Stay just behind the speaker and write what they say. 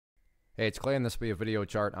Hey, it's Clay, and this will be a video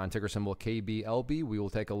chart on ticker symbol KBLB. We will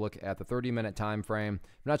take a look at the 30-minute time frame.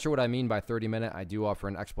 If you're not sure what I mean by 30-minute, I do offer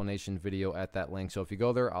an explanation video at that link. So if you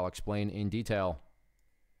go there, I'll explain in detail.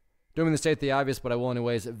 Doing the state the obvious, but I will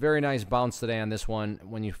anyways. Very nice bounce today on this one.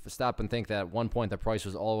 When you stop and think that at one point the price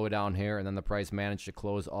was all the way down here, and then the price managed to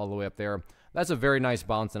close all the way up there. That's a very nice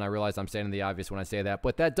bounce, and I realize I'm stating the obvious when I say that.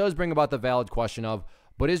 But that does bring about the valid question of,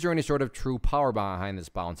 but is there any sort of true power behind this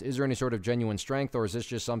bounce? Is there any sort of genuine strength, or is this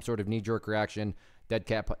just some sort of knee-jerk reaction, dead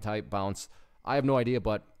cat type bounce? I have no idea,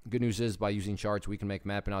 but good news is by using charts, we can make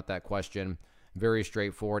mapping out that question very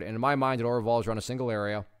straightforward. And in my mind, it all revolves around a single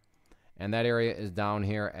area, and that area is down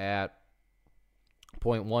here at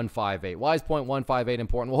 0.158. Why is 0.158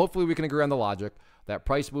 important? Well, hopefully we can agree on the logic that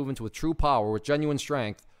price movements with true power, with genuine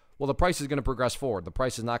strength, well, the price is going to progress forward. The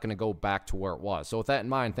price is not going to go back to where it was. So with that in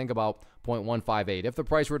mind, think about 0.158. If the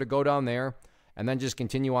price were to go down there and then just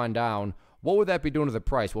continue on down, what would that be doing to the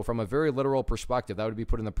price? Well, from a very literal perspective, that would be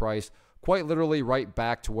putting the price quite literally right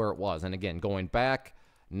back to where it was. And again, going back,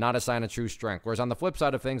 not a sign of true strength. Whereas on the flip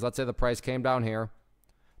side of things, let's say the price came down here,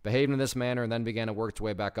 behaved in this manner, and then began to work its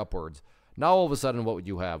way back upwards. Now, all of a sudden, what would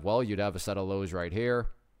you have? Well, you'd have a set of lows right here.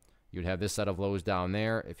 You'd have this set of lows down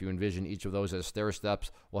there. If you envision each of those as stair steps,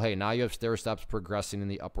 well, hey, now you have stair steps progressing in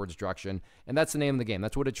the upwards direction. And that's the name of the game.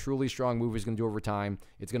 That's what a truly strong move is going to do over time.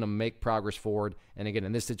 It's going to make progress forward. And again,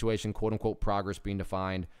 in this situation, quote unquote, progress being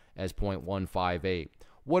defined as 0.158.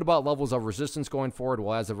 What about levels of resistance going forward?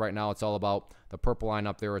 Well, as of right now, it's all about the purple line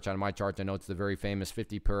up there, which on my chart denotes the very famous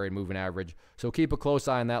 50-period moving average. So keep a close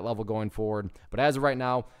eye on that level going forward. But as of right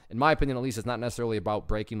now, in my opinion at least, it's not necessarily about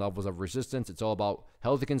breaking levels of resistance. It's all about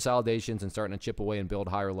healthy consolidations and starting to chip away and build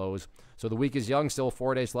higher lows. So the week is young, still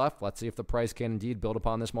 4 days left. Let's see if the price can indeed build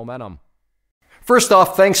upon this momentum. First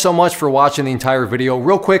off, thanks so much for watching the entire video.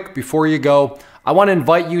 Real quick, before you go, I want to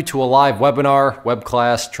invite you to a live webinar, web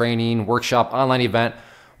class, training, workshop, online event,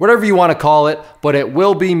 whatever you want to call it, but it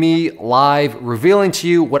will be me live revealing to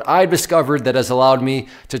you what I discovered that has allowed me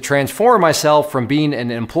to transform myself from being an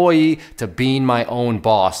employee to being my own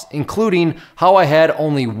boss, including how I had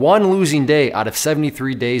only one losing day out of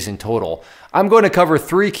 73 days in total. I'm going to cover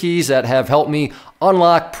 3 keys that have helped me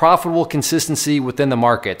unlock profitable consistency within the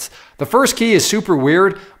markets. The first key is super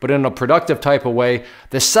weird, but in a productive type of way.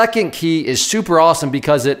 The second key is super awesome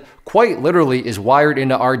because it quite literally is wired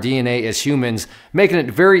into our DNA as humans, making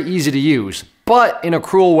it very easy to use. But in a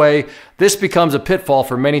cruel way, this becomes a pitfall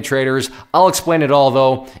for many traders. I'll explain it all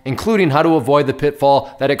though, including how to avoid the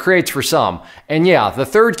pitfall that it creates for some. And yeah, the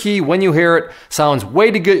third key, when you hear it, sounds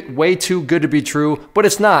way too good to be true, but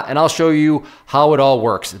it's not, and I'll show you how it all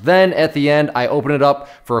works. Then at the end, I open it up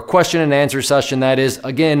for a question and answer session that is,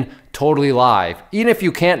 again, totally live. Even if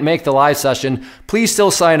you can't make the live session, please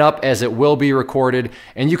still sign up as it will be recorded,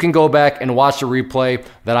 and you can go back and watch the replay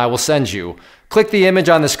that I will send you. Click the image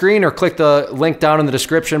on the screen or click the link down in the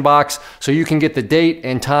description box so you can get the date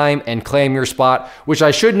and time and claim your spot, which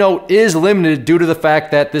I should note is limited due to the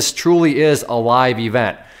fact that this truly is a live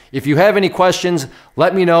event. If you have any questions,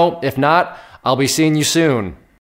 let me know. If not, I'll be seeing you soon.